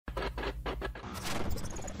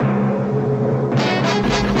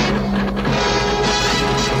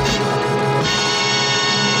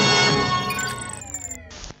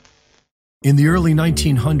In the early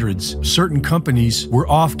 1900s, certain companies were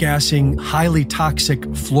off-gassing highly toxic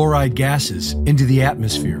fluoride gases into the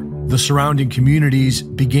atmosphere. The surrounding communities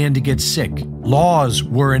began to get sick. Laws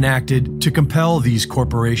were enacted to compel these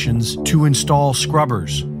corporations to install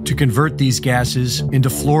scrubbers to convert these gases into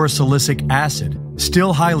fluorosilicic acid,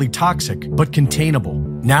 still highly toxic but containable.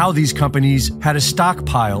 Now these companies had a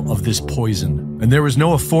stockpile of this poison, and there was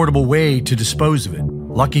no affordable way to dispose of it.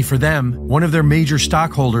 Lucky for them, one of their major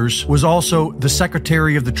stockholders was also the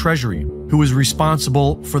Secretary of the Treasury, who was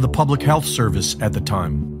responsible for the Public Health Service at the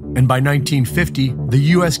time. And by 1950, the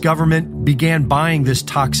U.S. government began buying this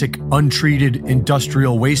toxic, untreated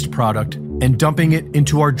industrial waste product and dumping it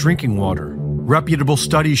into our drinking water. Reputable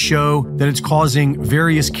studies show that it's causing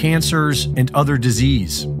various cancers and other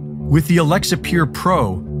disease. With the Alexa Pure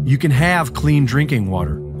Pro, you can have clean drinking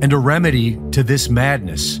water and a remedy to this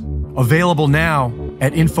madness. Available now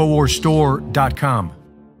at InfoWarsStore.com.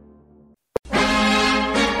 The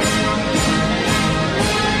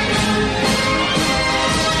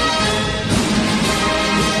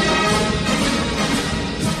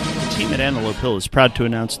team at Antelope Hill is proud to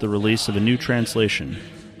announce the release of a new translation,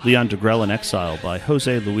 Leon Degrelle in Exile by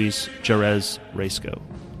Jose Luis Jerez Resco.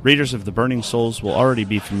 Readers of The Burning Souls will already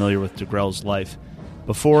be familiar with Degrelle's life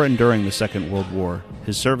before and during the Second World War,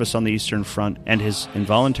 his service on the Eastern Front, and his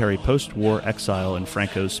involuntary post-war exile in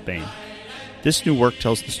Franco's Spain. This new work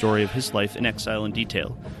tells the story of his life in exile in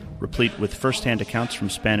detail, replete with first-hand accounts from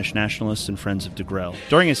Spanish nationalists and friends of Degrelle.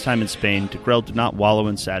 During his time in Spain, Degrelle did not wallow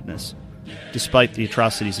in sadness, despite the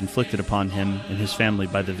atrocities inflicted upon him and his family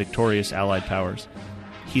by the victorious Allied powers.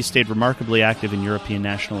 He stayed remarkably active in European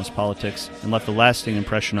nationalist politics and left a lasting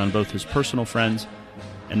impression on both his personal friends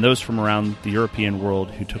and those from around the European world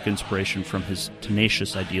who took inspiration from his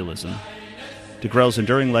tenacious idealism. Degrelle's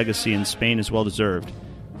enduring legacy in Spain is well-deserved.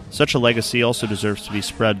 Such a legacy also deserves to be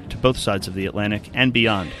spread to both sides of the Atlantic and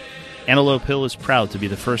beyond. Antelope Hill is proud to be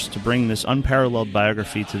the first to bring this unparalleled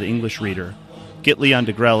biography to the English reader. Get Leon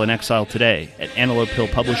Degrelle in Exile today at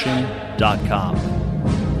AntelopeHillPublishing.com.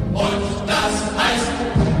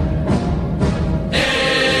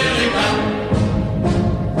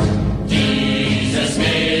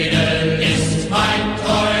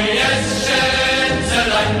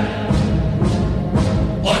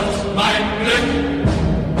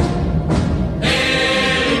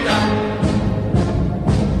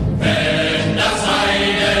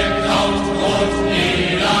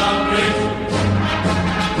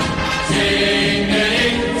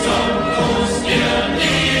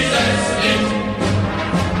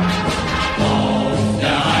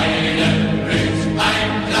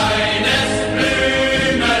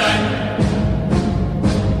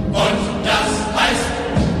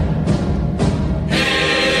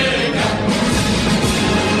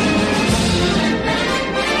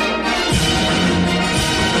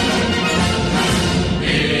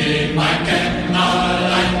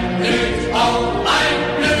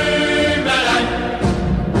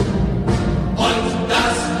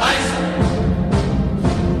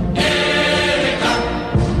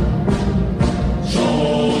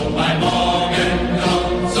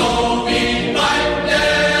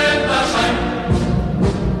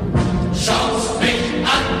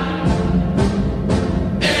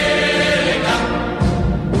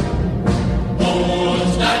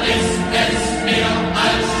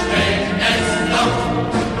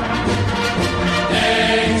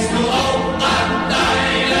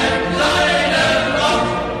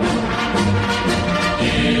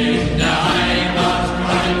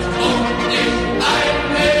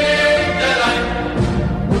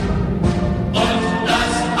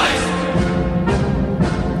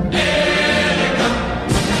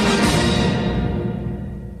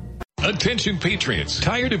 Attention patriots,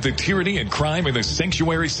 tired of the tyranny and crime in the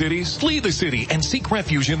sanctuary cities? Flee the city and seek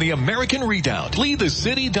refuge in the American Redoubt.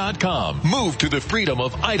 FleeTheCity.com. Move to the freedom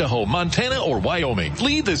of Idaho, Montana, or Wyoming.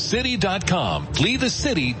 FleeTheCity.com.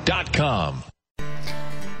 FleeTheCity.com.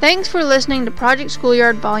 Thanks for listening to Project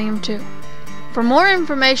Schoolyard Volume 2. For more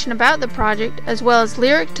information about the project, as well as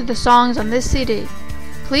lyrics to the songs on this CD,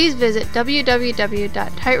 please visit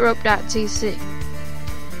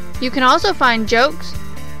www.tightrope.cc. You can also find jokes,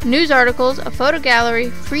 news articles, a photo gallery,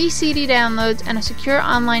 free CD downloads, and a secure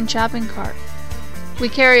online shopping cart. We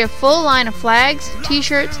carry a full line of flags,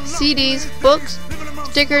 t-shirts, CDs, books,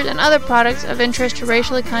 stickers, and other products of interest to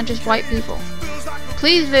racially conscious white people.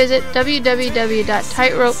 Please visit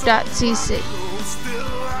www.tightrope.cc.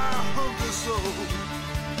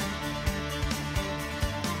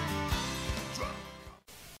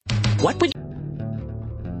 What would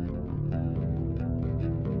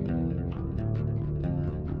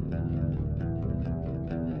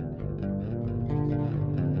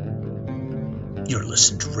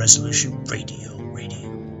listen to Resolution Radio.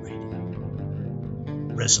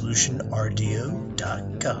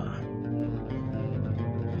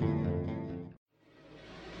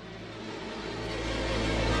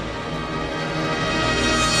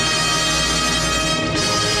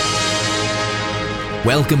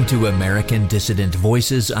 Welcome to American Dissident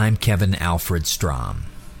Voices. I'm Kevin Alfred Strom.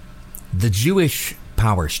 The Jewish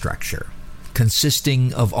power structure,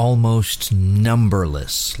 consisting of almost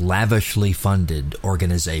numberless, lavishly funded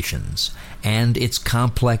organizations, and its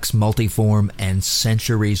complex, multiform, and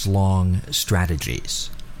centuries-long strategies,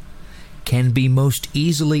 can be most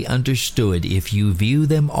easily understood if you view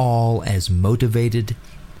them all as motivated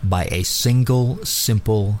by a single,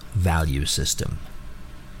 simple value system.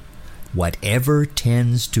 Whatever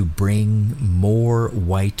tends to bring more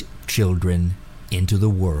white children into the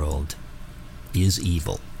world is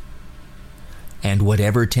evil. And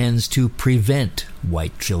whatever tends to prevent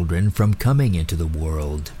white children from coming into the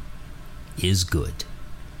world is good.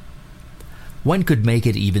 One could make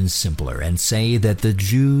it even simpler and say that the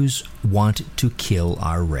Jews want to kill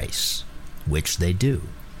our race, which they do.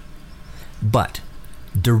 But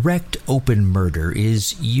direct open murder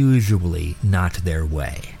is usually not their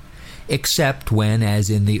way, except when, as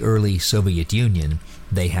in the early Soviet Union,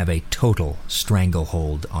 they have a total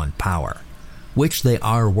stranglehold on power, which they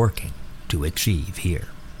are working to achieve here.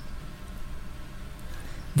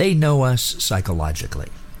 They know us psychologically.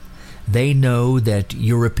 They know that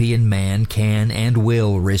European man can and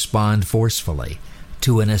will respond forcefully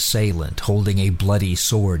to an assailant holding a bloody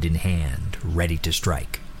sword in hand, ready to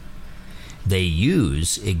strike. They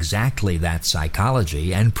use exactly that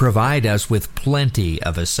psychology and provide us with plenty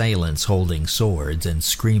of assailants holding swords and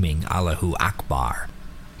screaming Allahu Akbar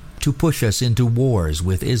to push us into wars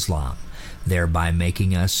with Islam, thereby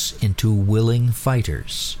making us into willing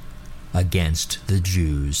fighters against the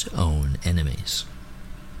Jews' own enemies.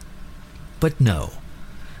 But no,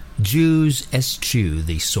 Jews eschew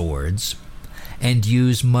the swords and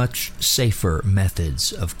use much safer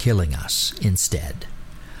methods of killing us instead.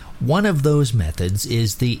 One of those methods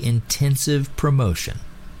is the intensive promotion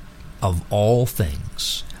of all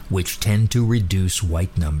things which tend to reduce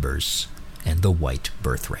white numbers and the white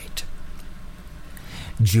birth rate.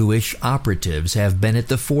 Jewish operatives have been at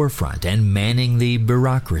the forefront and manning the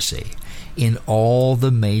bureaucracy in all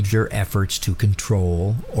the major efforts to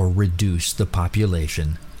control or reduce the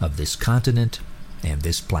population of this continent and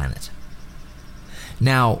this planet.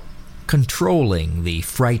 Now, controlling the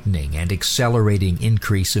frightening and accelerating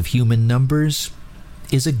increase of human numbers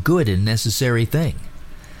is a good and necessary thing.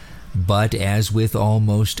 But as with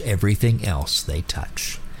almost everything else they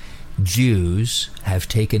touch, Jews have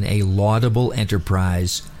taken a laudable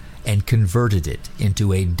enterprise and converted it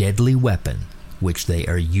into a deadly weapon which they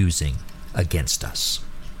are using against us.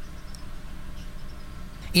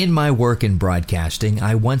 In my work in broadcasting,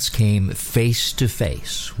 I once came face to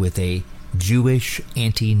face with a Jewish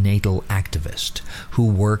antenatal activist who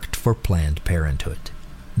worked for Planned Parenthood.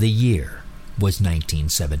 The year was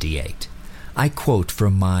 1978. I quote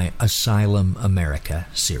from my Asylum America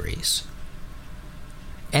series.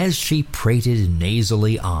 As she prated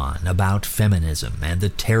nasally on about feminism and the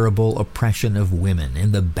terrible oppression of women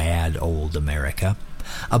in the bad old America,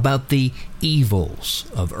 about the evils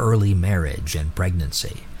of early marriage and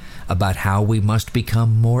pregnancy, about how we must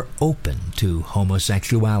become more open to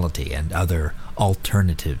homosexuality and other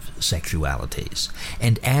alternative sexualities,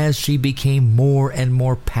 and as she became more and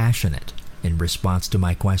more passionate in response to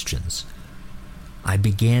my questions, I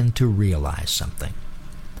began to realize something.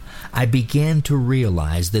 I began to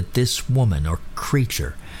realize that this woman or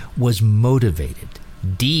creature was motivated,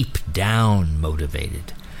 deep down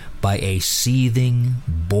motivated, by a seething,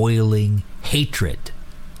 boiling hatred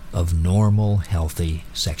of normal, healthy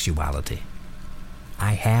sexuality.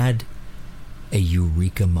 I had a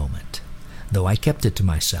eureka moment, though I kept it to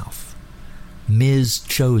myself. Ms.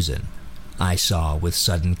 Chosen, I saw with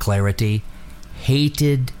sudden clarity,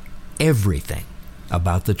 hated everything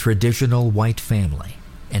about the traditional white family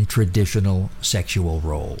and traditional sexual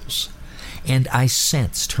roles, and I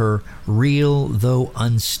sensed her real, though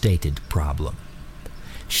unstated, problem.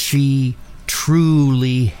 She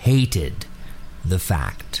truly hated the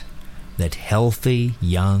fact that healthy,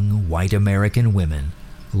 young, white American women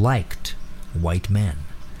liked white men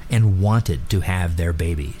and wanted to have their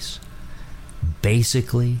babies.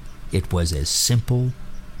 Basically, it was as simple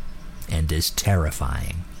and as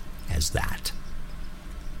terrifying as that.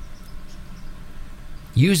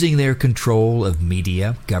 Using their control of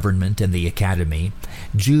media, government, and the academy,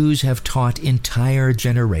 Jews have taught entire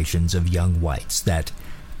generations of young whites that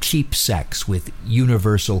cheap sex with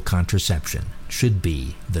universal contraception should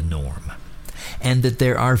be the norm. and that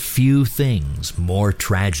there are few things more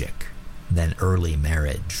tragic than early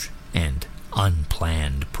marriage and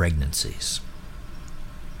unplanned pregnancies.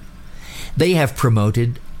 They have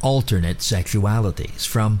promoted alternate sexualities,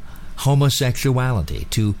 from homosexuality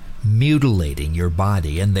to mutilating your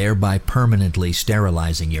body and thereby permanently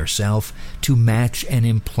sterilizing yourself to match an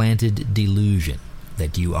implanted delusion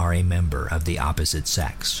that you are a member of the opposite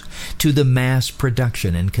sex, to the mass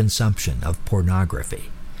production and consumption of pornography,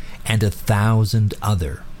 and 1,000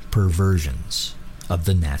 other perversions of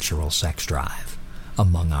the natural sex drive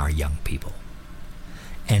among our young people.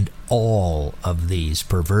 And all of these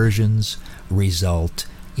perversions result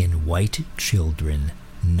in white children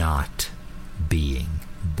not being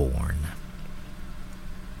born.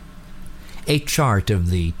 A chart of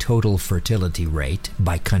the total fertility rate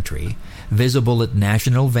by country, visible at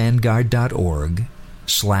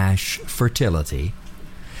nationalvanguard.org/fertility,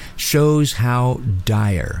 shows how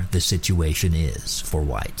dire the situation is for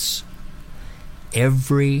whites.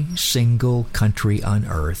 Every single country on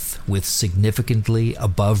earth with significantly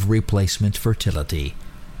above replacement fertility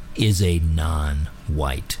is a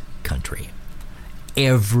non-white country.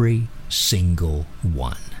 Every single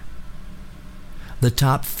one. The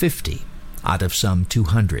top 50 out of some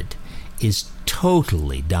 200 is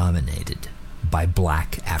totally dominated by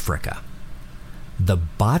black Africa. The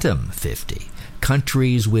bottom 50,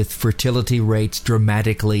 countries with fertility rates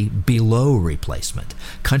dramatically below replacement,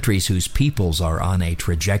 countries whose peoples are on a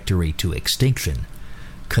trajectory to extinction,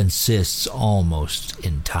 consists almost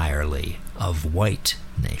entirely of white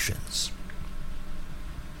nations.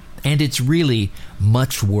 And it's really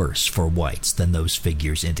much worse for whites than those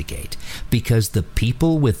figures indicate, because the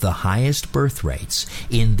people with the highest birth rates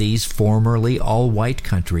in these formerly all-white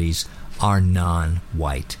countries are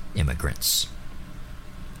non-white immigrants.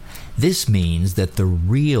 This means that the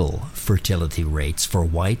real fertility rates for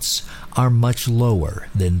whites are much lower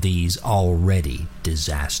than these already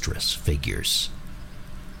disastrous figures.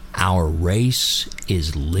 Our race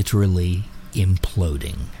is literally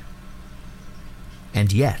imploding.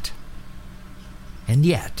 And yet,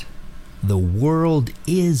 the world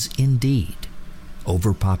is indeed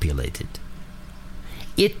overpopulated.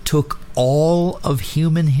 It took all of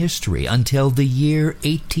human history until the year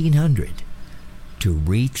 1800 to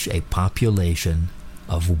reach a population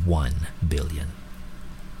of 1 billion.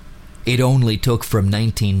 It only took from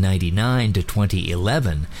 1999 to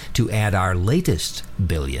 2011 to add our latest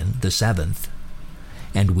billion, the 7th,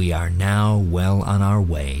 and we are now well on our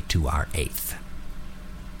way to our 8th.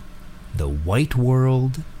 The white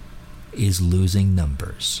world is losing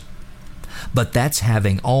numbers. But that's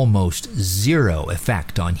having almost zero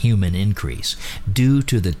effect on human increase due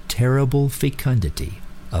to the terrible fecundity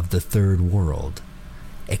of the third world,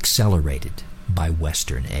 accelerated by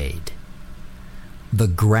Western aid. The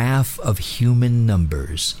graph of human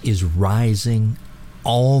numbers is rising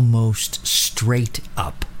almost straight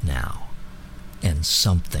up now, and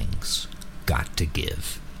something's got to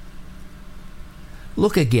give.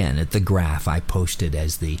 Look again at the graph I posted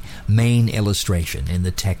as the main illustration in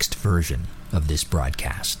the text version of this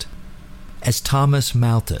broadcast. As Thomas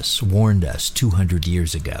Malthus warned us 200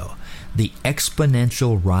 years ago, the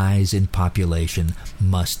exponential rise in population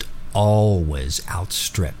must always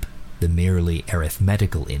outstrip the merely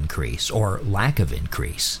arithmetical increase or lack of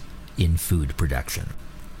increase in food production.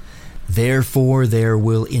 Therefore, there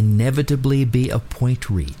will inevitably be a point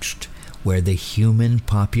reached where the human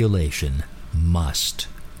population must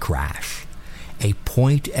crash, a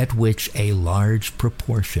point at which a large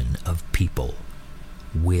proportion of people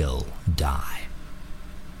will die.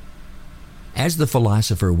 As the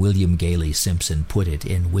philosopher William Gailey Simpson put it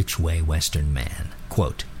in Which Way, Western Man,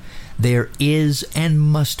 quote, "There is and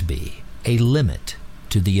must be a limit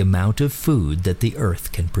to the amount of food that the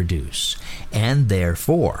earth can produce, and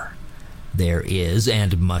therefore there is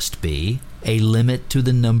and must be a limit to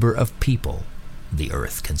the number of people the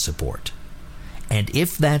earth can support. And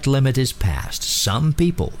if that limit is passed, some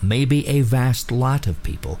people, maybe a vast lot of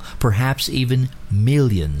people, perhaps even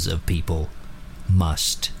millions of people,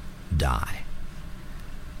 must die.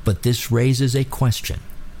 But this raises a question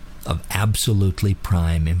of absolutely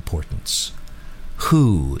prime importance.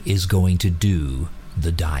 Who is going to do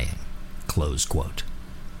the dying?" Close quote.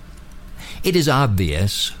 It is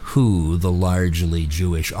obvious who the largely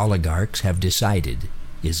Jewish oligarchs have decided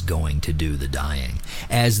is going to do the dying,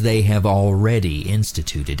 as they have already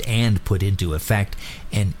instituted and put into effect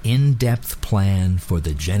an in-depth plan for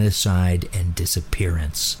the genocide and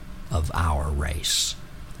disappearance of our race,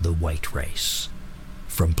 the white race,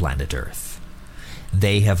 from planet Earth.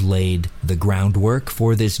 They have laid the groundwork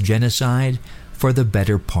for this genocide for the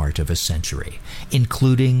better part of a century,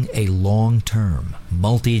 including a long-term,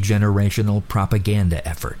 multi-generational propaganda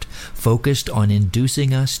effort focused on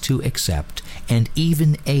inducing us to accept and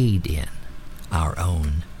even aid in our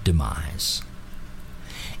own demise.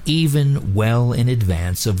 Even well in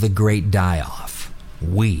advance of the great die-off,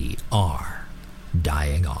 we are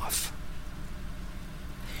dying off.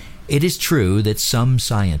 It is true that some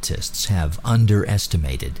scientists have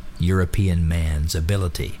underestimated European man's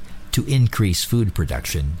ability to increase food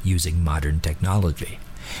production using modern technology,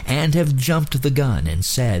 and have jumped the gun and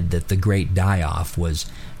said that the great die-off was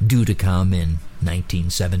due to come in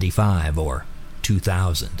 1975 or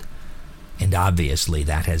 2000, and obviously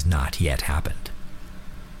that has not yet happened.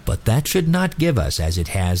 But that should not give us, as it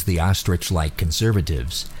has the ostrich-like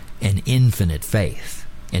conservatives, an infinite faith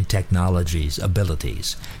in technology's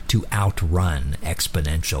abilities to outrun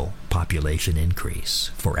exponential population increase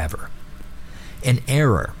forever. An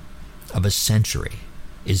error of a century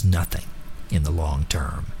is nothing in the long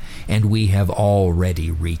term, and we have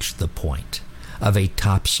already reached the point of a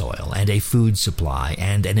topsoil and a food supply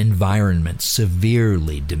and an environment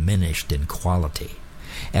severely diminished in quality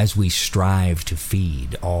as we strive to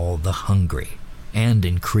feed all the hungry and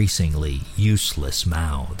increasingly useless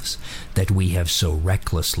mouths that we have so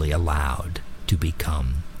recklessly allowed to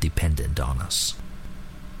become dependent on us.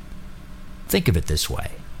 Think of it this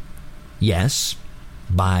way. Yes,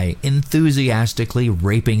 by enthusiastically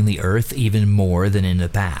raping the earth even more than in the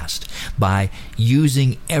past, by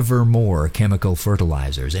using ever more chemical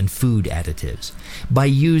fertilizers and food additives, by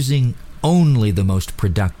using only the most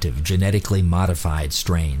productive genetically modified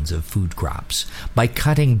strains of food crops, by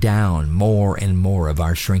cutting down more and more of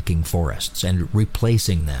our shrinking forests and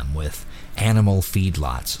replacing them with animal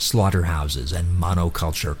feedlots, slaughterhouses, and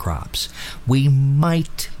monoculture crops, we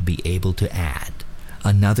might be able to add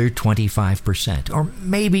another 25%, or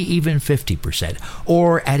maybe even 50%,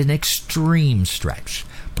 or at an extreme stretch,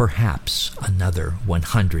 perhaps another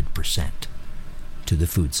 100% to the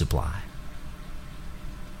food supply.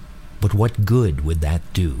 But what good would that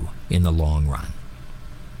do in the long run?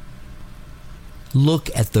 Look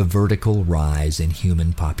at the vertical rise in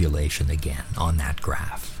human population again on that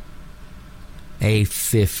graph. A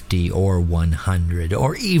 50 or 100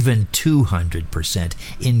 or even 200%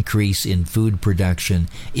 increase in food production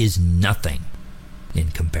is nothing in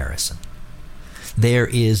comparison. There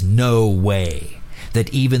is no way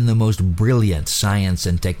that even the most brilliant science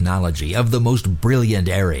and technology of the most brilliant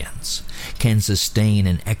Aryans can sustain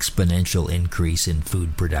an exponential increase in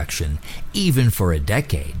food production, even for a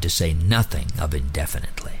decade, to say nothing of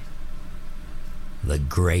indefinitely. The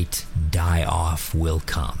great die-off will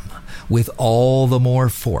come, with all the more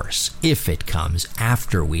force if it comes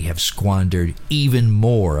after we have squandered even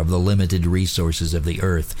more of the limited resources of the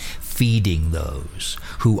earth, feeding those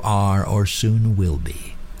who are or soon will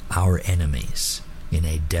be our enemies in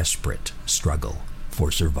a desperate struggle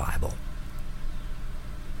for survival.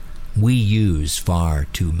 We use far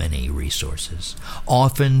too many resources,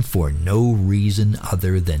 often for no reason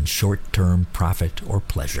other than short-term profit or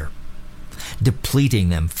pleasure, depleting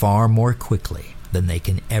them far more quickly than they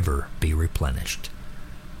can ever be replenished.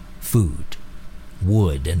 Food,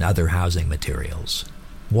 wood and other housing materials,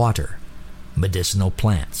 water, medicinal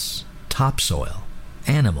plants, topsoil,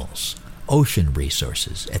 animals, ocean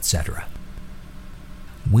resources, etc.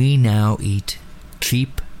 We now eat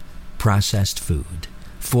cheap, processed food,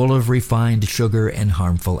 full of refined sugar and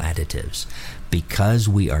harmful additives, because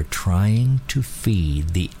we are trying to feed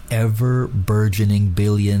the ever-burgeoning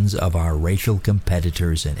billions of our racial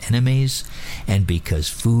competitors and enemies, and because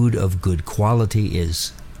food of good quality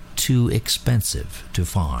is too expensive to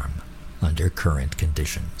farm under current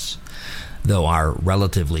conditions, though our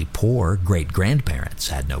relatively poor great-grandparents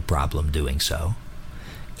had no problem doing so,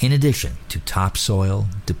 in addition to topsoil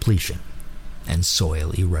depletion and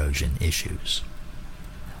soil erosion issues.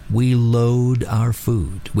 We load our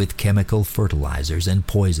food with chemical fertilizers and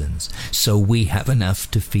poisons so we have enough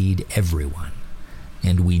to feed everyone,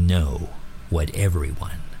 and we know what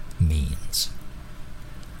everyone means.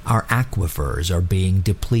 Our aquifers are being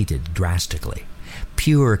depleted drastically.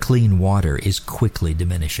 Pure, clean water is quickly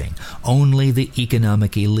diminishing. Only the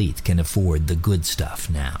economic elite can afford the good stuff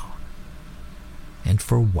now. And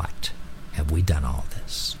for what have we done all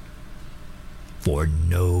this? For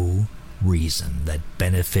no reason that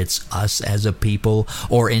benefits us as a people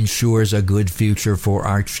or ensures a good future for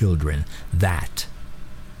our children. That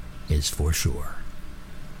is for sure.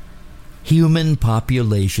 Human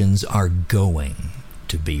populations are going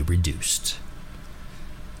to be reduced.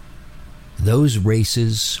 Those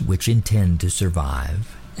races which intend to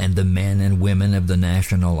survive and the men and women of the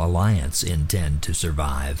National Alliance intend to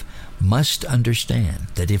survive, must understand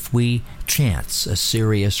that if we chance a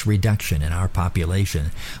serious reduction in our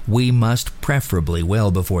population, we must preferably,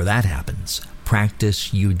 well before that happens,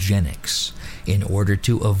 practice eugenics in order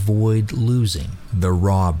to avoid losing the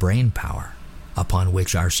raw brain power upon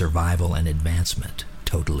which our survival and advancement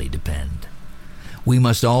totally depend. We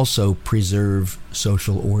must also preserve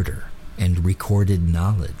social order and recorded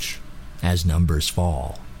knowledge as numbers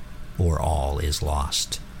fall, or all is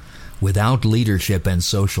lost. Without leadership and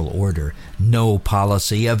social order, no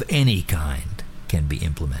policy of any kind can be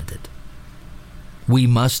implemented. We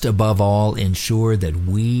must above all ensure that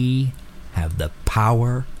we have the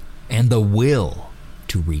power and the will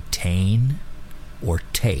to retain or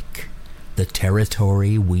take the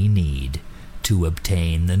territory we need to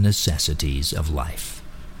obtain the necessities of life.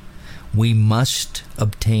 We must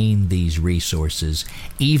obtain these resources,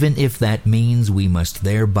 even if that means we must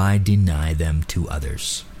thereby deny them to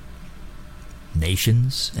others.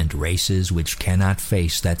 Nations and races which cannot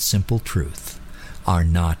face that simple truth are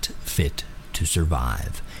not fit to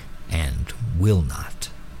survive and will not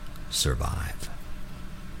survive.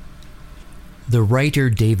 The writer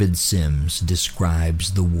David Sims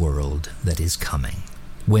describes the world that is coming,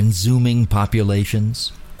 when zooming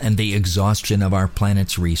populations and the exhaustion of our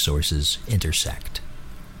planet's resources intersect.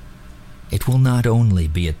 It will not only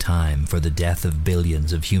be a time for the death of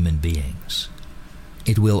billions of human beings,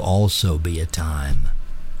 it will also be a time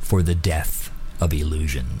for the death of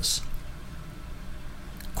illusions.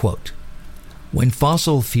 Quote, "When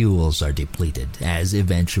fossil fuels are depleted, as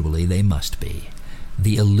eventually they must be,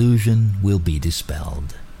 the illusion will be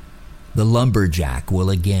dispelled. The lumberjack will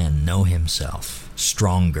again know himself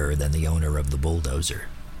stronger than the owner of the bulldozer.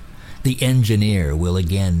 The engineer will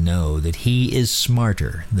again know that he is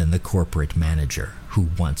smarter than the corporate manager who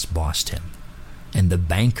once bossed him. And the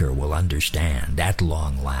banker will understand, at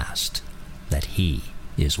long last, that he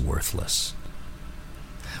is worthless.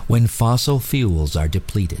 When fossil fuels are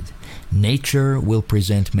depleted, nature will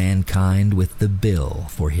present mankind with the bill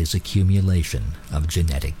for his accumulation of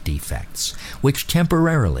genetic defects, which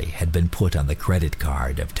temporarily had been put on the credit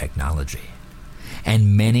card of technology.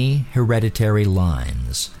 And many hereditary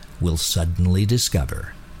lines will suddenly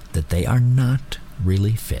discover that they are not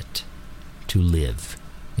really fit to live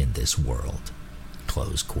in this world."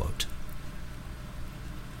 Close quote.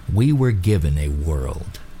 We were given a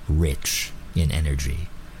world rich in energy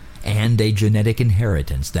and a genetic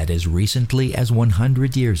inheritance that as recently as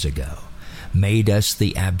 100 years ago made us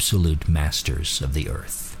the absolute masters of the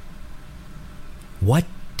earth. What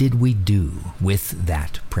did we do with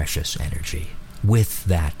that precious energy, with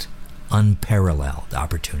that unparalleled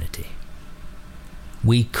opportunity?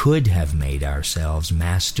 We could have made ourselves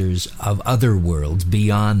masters of other worlds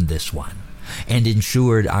beyond this one, and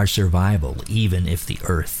ensured our survival even if the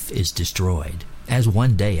earth is destroyed, as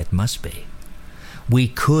one day it must be. We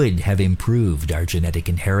could have improved our genetic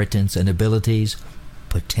inheritance and abilities,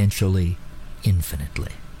 potentially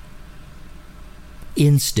infinitely.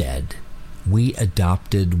 Instead, we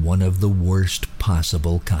adopted one of the worst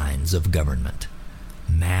possible kinds of government,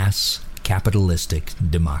 mass capitalistic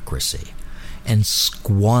democracy, and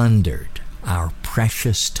squandered our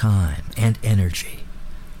precious time and energy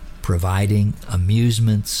providing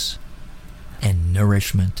amusements and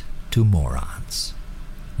nourishment to morons,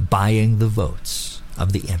 buying the votes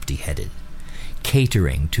of the empty-headed,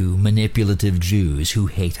 catering to manipulative Jews who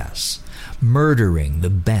hate us, murdering the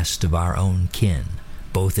best of our own kin,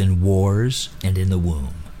 both in wars and in the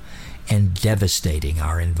womb, and devastating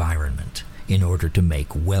our environment in order to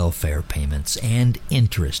make welfare payments and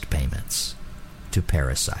interest payments to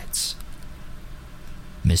parasites.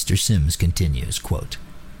 Mr. Sims continues, quote,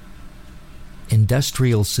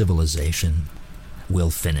 "Industrial civilization will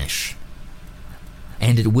finish,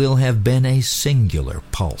 and it will have been a singular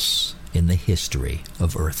pulse in the history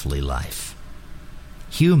of earthly life.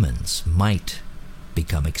 Humans might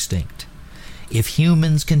become extinct. If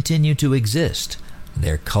humans continue to exist,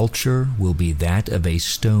 their culture will be that of a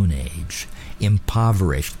Stone Age,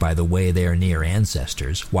 impoverished by the way their near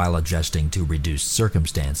ancestors, while adjusting to reduced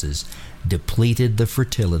circumstances, depleted the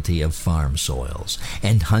fertility of farm soils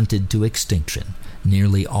and hunted to extinction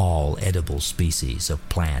nearly all edible species of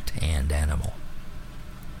plant and animal.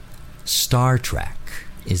 Star Trek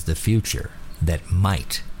is the future that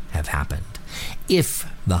might have happened if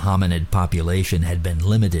the hominid population had been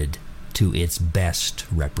limited to its best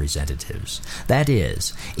representatives. That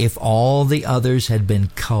is, if all the others had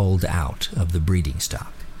been culled out of the breeding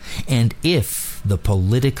stock, and if the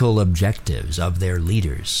political objectives of their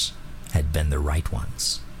leaders had been the right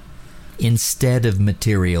ones. Instead of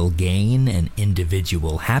material gain and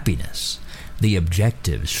individual happiness, the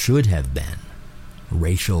objectives should have been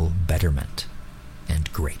racial betterment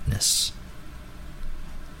and greatness.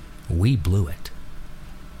 We blew it.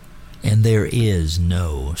 And there is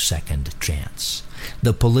no second chance.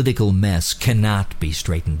 The political mess cannot be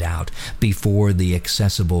straightened out before the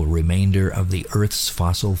accessible remainder of the Earth's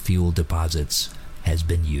fossil fuel deposits has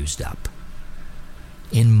been used up.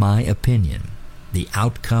 In my opinion, the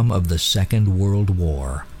outcome of the Second World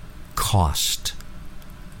War cost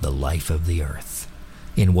the life of the Earth,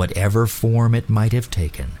 in whatever form it might have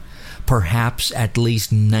taken, perhaps at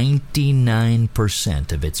least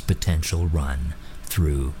 99% of its potential run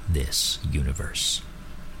through this universe.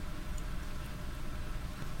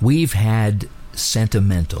 We've had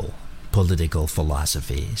sentimental political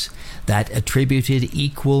philosophies that attributed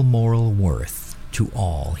equal moral worth to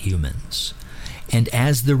all humans. And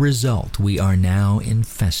as the result, we are now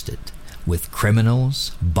infested with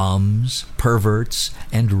criminals, bums, perverts,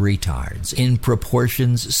 and retards in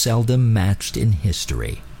proportions seldom matched in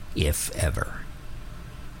history, if ever.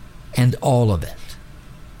 And all of it,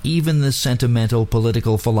 even the sentimental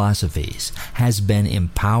political philosophies, has been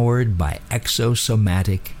empowered by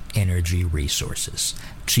exosomatic energy resources,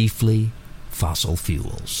 chiefly fossil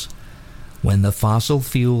fuels. When the fossil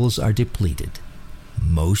fuels are depleted,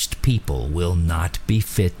 most people will not be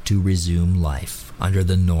fit to resume life under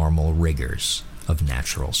the normal rigors of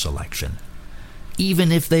natural selection.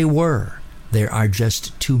 Even if they were, there are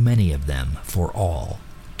just too many of them for all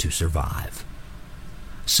to survive.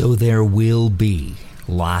 So there will be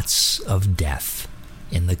lots of death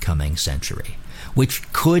in the coming century,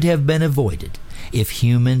 which could have been avoided if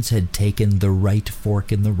humans had taken the right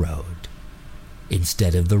fork in the road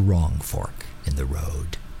instead of the wrong fork in the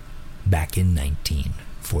road back in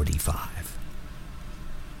 1945.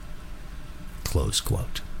 Close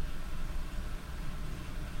quote.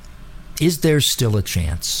 Is there still a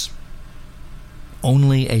chance?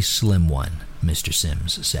 Only a slim one, Mr.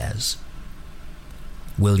 Sims says.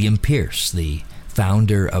 William Pierce, the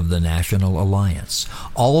founder of the National Alliance,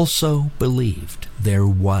 also believed there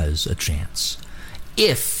was a chance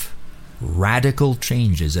if radical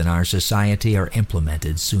changes in our society are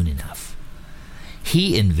implemented soon enough.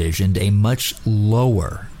 He envisioned a much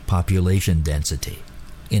lower population density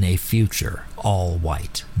in a future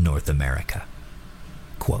all-white North America.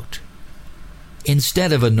 Quote,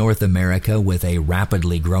 instead of a North America with a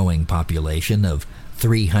rapidly growing population of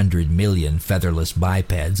 300 million featherless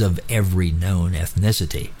bipeds of every known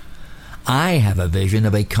ethnicity, I have a vision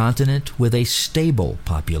of a continent with a stable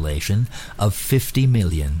population of 50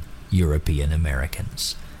 million European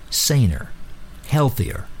Americans, saner,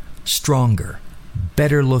 healthier, stronger,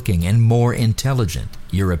 better-looking, and more intelligent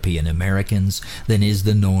European Americans than is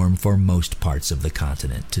the norm for most parts of the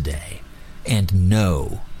continent today, and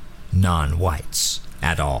no non-whites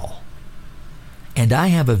at all. And I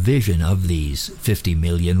have a vision of these 50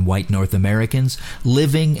 million white North Americans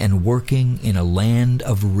living and working in a land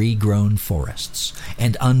of regrown forests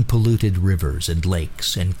and unpolluted rivers and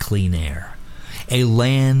lakes and clean air, a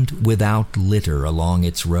land without litter along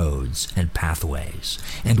its roads and pathways,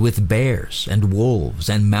 and with bears and wolves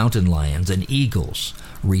and mountain lions and eagles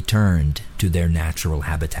returned to their natural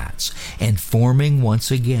habitats and forming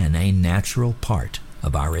once again a natural part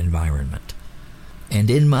of our environment. And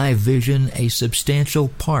in my vision, a substantial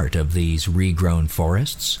part of these regrown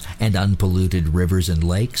forests and unpolluted rivers and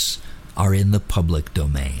lakes are in the public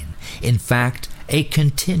domain. In fact, a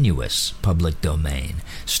continuous public domain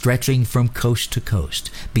stretching from coast to coast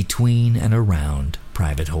between and around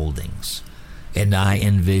private holdings. And I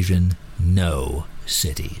envision no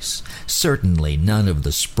cities, certainly none of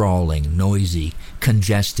the sprawling, noisy,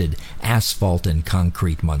 congested asphalt and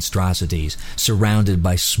concrete monstrosities surrounded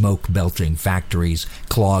by smoke-belching factories,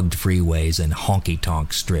 clogged freeways, and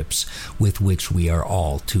honky-tonk strips with which we are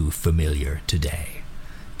all too familiar today.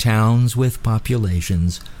 Towns with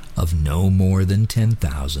populations of no more than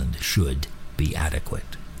 10,000 should be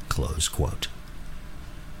adequate. Close quote.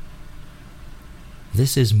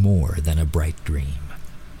 This is more than a bright dream.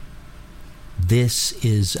 This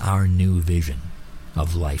is our new vision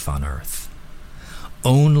of life on Earth.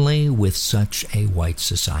 Only with such a white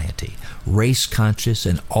society, race-conscious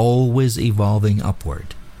and always evolving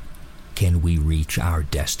upward, can we reach our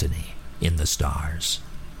destiny in the stars.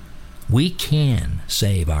 We can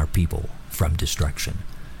save our people from destruction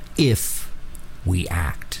if we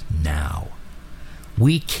act now.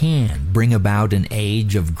 We can bring about an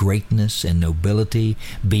age of greatness and nobility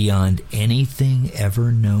beyond anything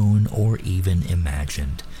ever known or even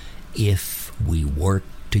imagined if we work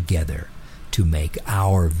together to make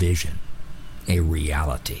our vision a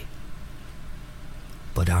reality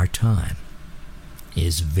But our time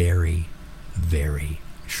is very, very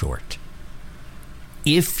short.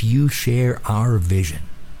 If you share our vision,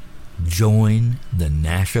 join the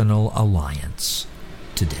National Alliance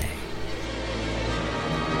today.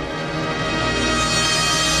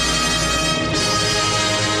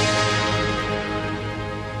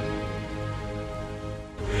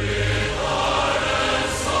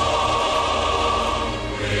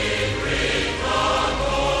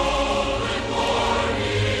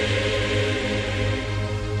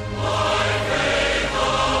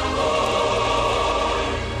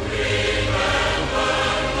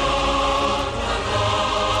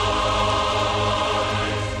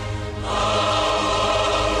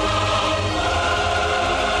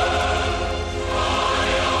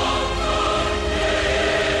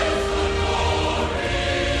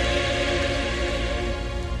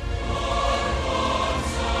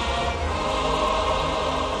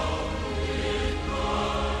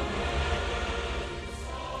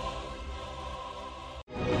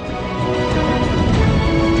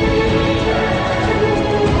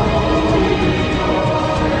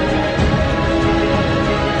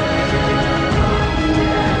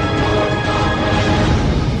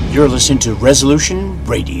 You're listening to Resolution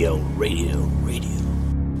Radio.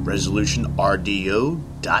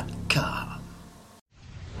 ResolutionRDO.com.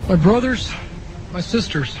 My brothers, my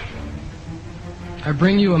sisters, I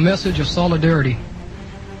bring you a message of solidarity,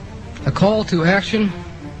 a call to action,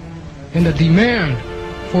 and a demand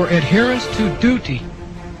for adherence to duty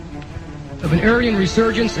of an Aryan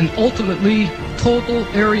resurgence and ultimately total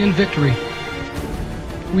Aryan victory.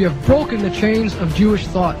 We have broken the chains of Jewish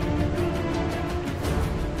thought.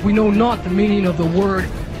 We know not the meaning of the word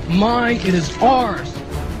mine, it is ours.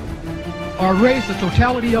 Our race, the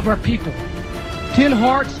totality of our people. 10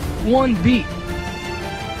 hearts, 1 beat.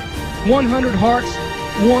 100 hearts,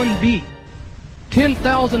 1 beat.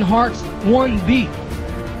 10,000 hearts, 1 beat.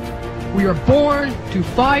 We are born to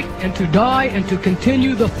fight and to die and to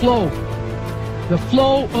continue the flow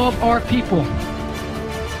of our people.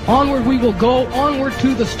 Onward we will go, onward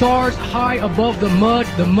to the stars, high above the mud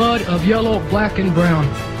of yellow, black, and brown.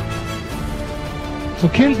 So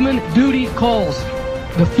kinsman, duty calls.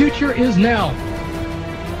 The future is now.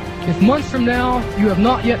 If months from now you have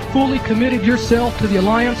not yet fully committed yourself to the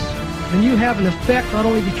alliance, then you have in effect not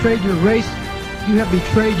only betrayed your race, you have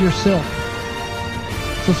betrayed yourself.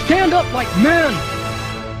 So stand up like men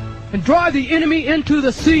and drive the enemy into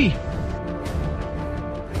the sea.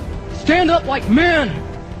 Stand up like men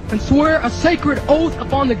and swear a sacred oath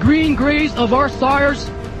upon the green graves of our sires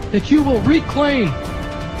that you will reclaim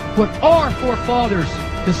what our forefathers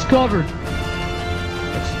discovered,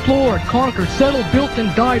 explored, conquered, settled, built,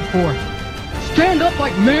 and died for. Stand up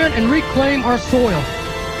like men and reclaim our soil.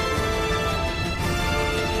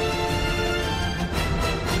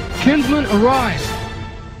 Kinsmen, arise.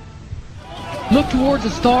 Look towards the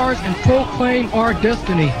stars and proclaim our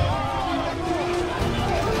destiny.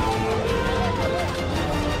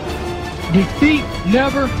 Defeat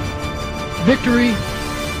never, victory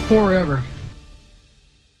forever.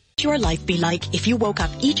 What would your life be like if you woke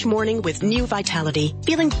up each morning with new vitality,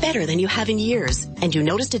 feeling better than you have in years, and you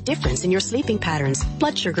noticed a difference in your sleeping patterns,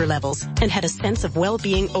 blood sugar levels, and had a sense of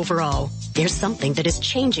well-being overall? There's something that is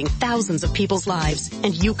changing thousands of people's lives,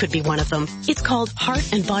 and you could be one of them. It's called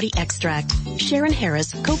Heart and Body Extract. Sharon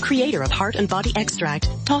Harris, co-creator of Heart and Body Extract,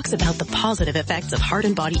 talks about the positive effects of Heart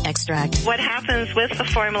and Body Extract. What happens with the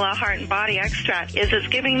formula Heart and Body Extract is it's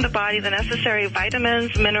giving the body the necessary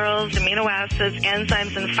vitamins, minerals, amino acids,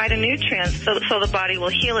 enzymes, and phytonutrients so the body will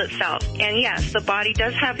heal itself. And yes, the body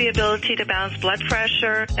does have the ability to balance blood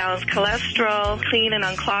pressure, balance cholesterol, clean and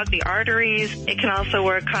unclog the arteries. It can also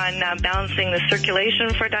work on balancing the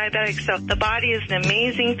circulation for diabetics. So the body is an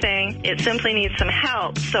amazing thing. It simply needs some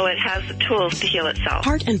help so it has the tools to heal itself.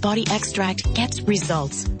 Heart and Body Extract gets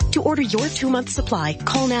results. To order your 2-month supply,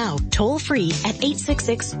 call now, toll free at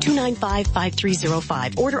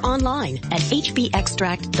 866-295-5305. Order online at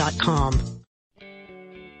hbextract.com.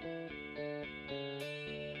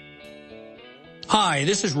 Hi,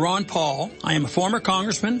 this is Ron Paul. I am a former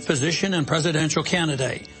congressman, physician, and presidential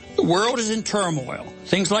candidate. The world is in turmoil.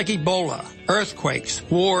 Things like Ebola, earthquakes,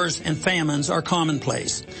 wars, and famines are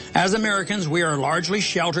commonplace. As Americans, we are largely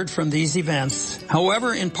sheltered from these events.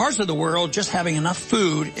 However, in parts of the world, just having enough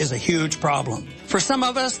food is a huge problem. For some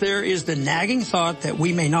of us, there is the nagging thought that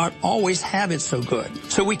we may not always have it so good.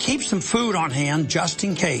 So we keep some food on hand just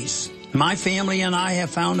in case. My family and I have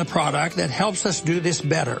found a product that helps us do this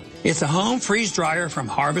better. It's a home freeze dryer from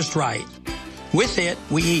Harvest Right. With it,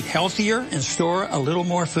 we eat healthier and store a little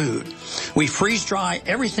more food. We freeze dry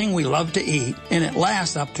everything we love to eat, and it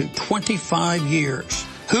lasts up to 25 years.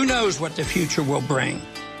 Who knows what the future will bring?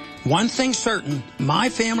 One thing's certain, my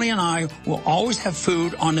family and I will always have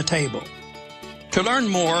food on the table. To learn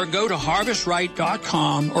more, go to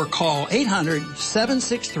harvestright.com or call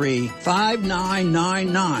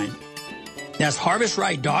 800-763-5999. That's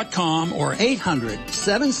harvestright.com or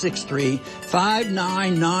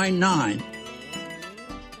 800-763-5999.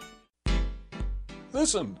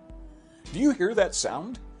 Listen, do you hear that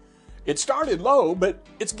sound? It started low, but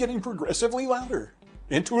it's getting progressively louder.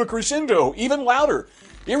 Into a crescendo, even louder.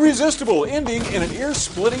 Irresistible, ending in an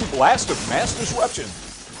ear-splitting blast of mass disruption.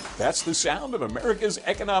 That's the sound of America's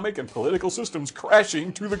economic and political systems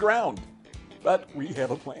crashing to the ground. But we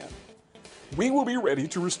have a plan. We will be ready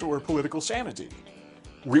to restore political sanity.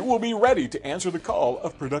 We will be ready to answer the call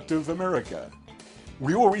of productive America.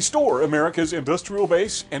 We will restore America's industrial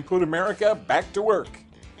base and put America back to work.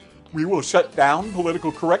 We will shut down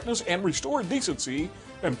political correctness and restore decency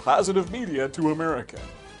and positive media to America.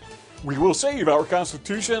 We will save our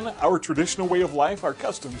Constitution, our traditional way of life, our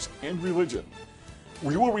customs, and religion.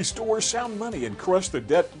 We will restore sound money and crush the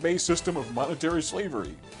debt-based system of monetary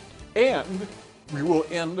slavery. And we will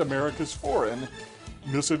end America's foreign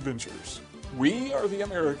misadventures. We are the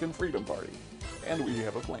American Freedom Party, and we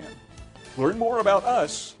have a plan. Learn more about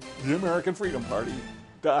us, the American Freedom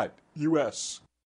Party.us.